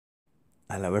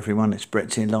Hello everyone, it's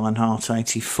Brett here,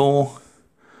 Lionheart84,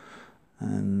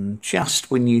 and just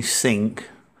when you think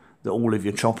that all of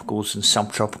your tropicals and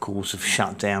subtropicals have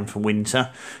shut down for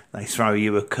winter, they throw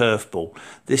you a curveball.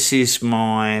 This is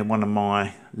one of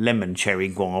my lemon cherry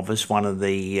guavas, one of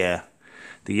the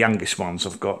youngest ones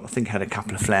I've got. I think I had a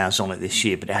couple of flowers on it this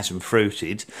year, but it hasn't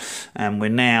fruited, and we're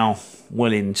now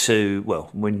we're in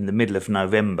the middle of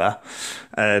November,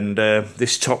 and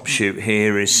this top shoot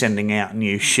here is sending out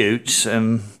new shoots,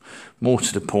 and more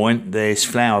to the point, there's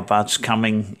flower buds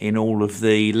coming in all of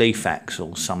the leaf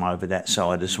axils, some over that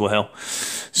side as well.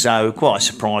 So quite a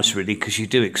surprise really, because you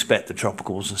do expect the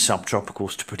tropicals and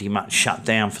subtropicals to pretty much shut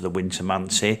down for the winter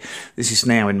months here. This is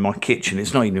now in my kitchen.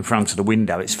 It's not even in front of the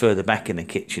window, it's further back in the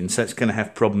kitchen, so it's going to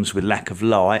have problems with lack of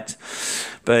light.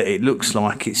 But it looks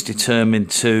like it's determined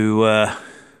to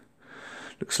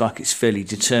looks like it's fairly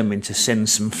determined to send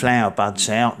some flower buds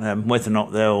out. Whether or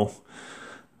not they'll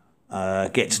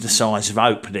get to the size of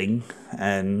opening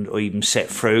or even set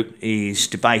fruit is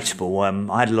debatable.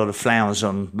 I had a lot of flowers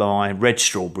on my red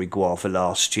strawberry guava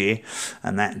last year,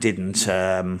 and that didn't.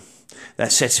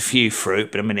 That set a few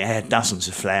fruit, but I mean it had dozens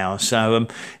of flowers. So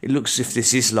it looks as if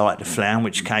this is like the flower, in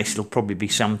which case it'll probably be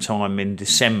sometime in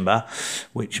December,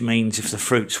 which means if the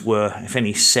fruits were, if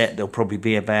any, set, they'll probably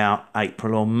be about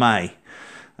April or May.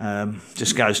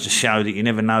 Just goes to show that you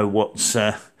never know what's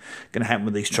going to happen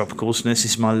with these tropicals. And this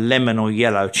is my lemon or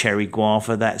yellow cherry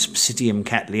guava. That's Psidium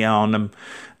Cattleianum,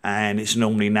 and it's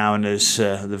normally known as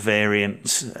the variant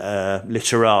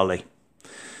Littorale.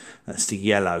 That's the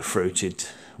yellow fruited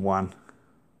one.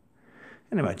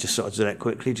 Anyway, just sort of do that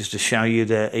quickly just to show you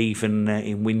that even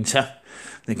in winter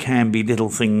there can be little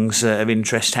things of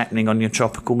interest happening on your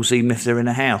tropicals, even if they're in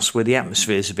a house where the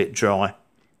atmosphere's a bit dry.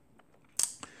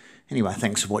 Anyway,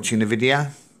 thanks for watching the video.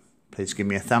 Please give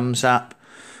me a thumbs up.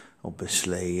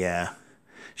 Obviously,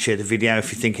 share the video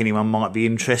if you think anyone might be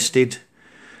interested.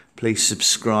 Please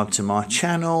subscribe to my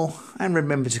channel, and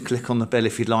remember to click on the bell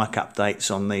if you'd like updates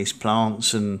on these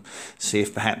plants and see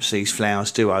if perhaps these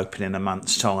flowers do open in a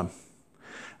month's time.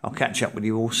 I'll catch up with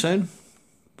you all soon.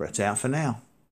 Brett out for now.